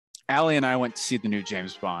Allie and I went to see the new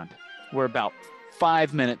James Bond. We're about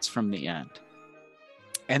 5 minutes from the end.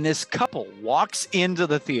 And this couple walks into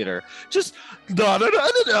the theater, just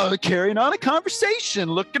carrying on a conversation,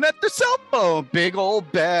 looking at their cell phone, big old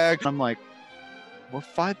bag. I'm like, we're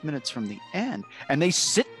 5 minutes from the end. And they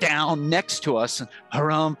sit down next to us and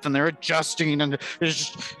harumph, and they're adjusting. And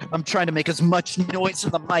I'm trying to make as much noise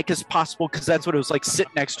in the mic as possible because that's what it was like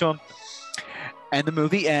sitting next to them. And the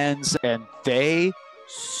movie ends, and they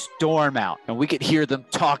storm out, and we could hear them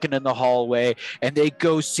talking in the hallway, and they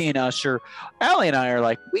go see an usher. Allie and I are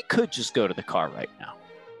like, we could just go to the car right now,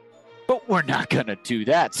 but we're not gonna do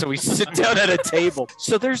that. So we sit down at a table.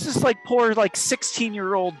 So there's this like poor like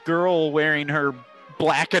 16-year-old girl wearing her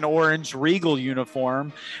black and orange Regal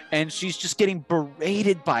uniform, and she's just getting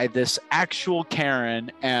berated by this actual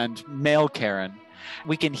Karen and male Karen.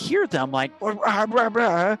 We can hear them like, how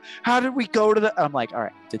did we go to the... I'm like, all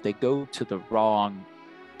right, did they go to the wrong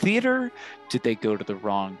theater? Did they go to the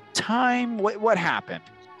wrong time? What happened?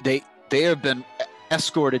 They have been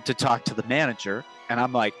escorted to talk to the manager, and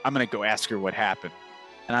I'm like, I'm gonna go ask her what happened.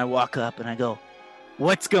 And I walk up and I go,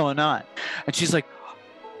 what's going on? And she's like,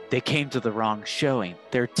 they came to the wrong showing.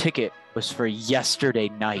 Their ticket was for yesterday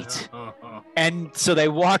night. And so they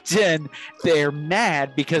walked in, they're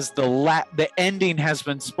mad because the ending has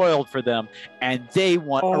been spoiled for them, and they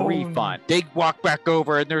want a refund. They walk back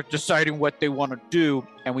over and they're deciding what they want to do.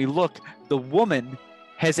 And we look, the woman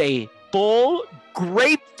has a full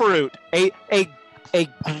grapefruit, a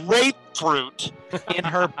grapefruit in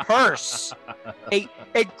her purse. A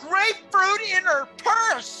grapefruit in her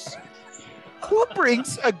purse. Who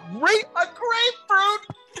brings a grapefruit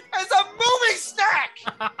as a movie snack?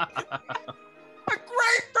 A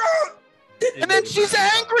grapefruit! And then she's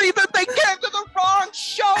angry that they came to the wrong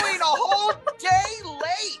showing a whole day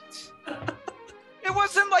late. It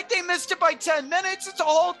wasn't like they missed it by 10 minutes. It's a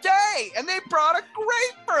whole day. And they brought a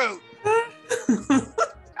grapefruit.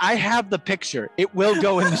 I have the picture. It will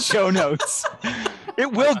go in the show notes.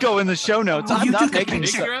 It will go in the show notes. I'm not making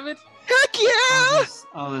this up. Of it? Heck yeah!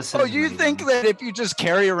 Oh, you think that if you just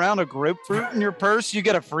carry around a grapefruit in your purse, you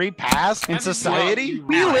get a free pass in society?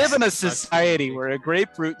 We live in a society where a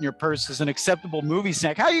grapefruit in your purse is an acceptable movie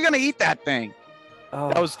snack. How are you going to eat that thing?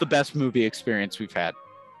 That was the best movie experience we've had.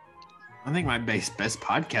 I think my best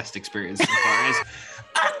podcast experience so far is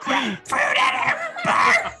a grapefruit in her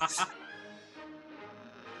purse.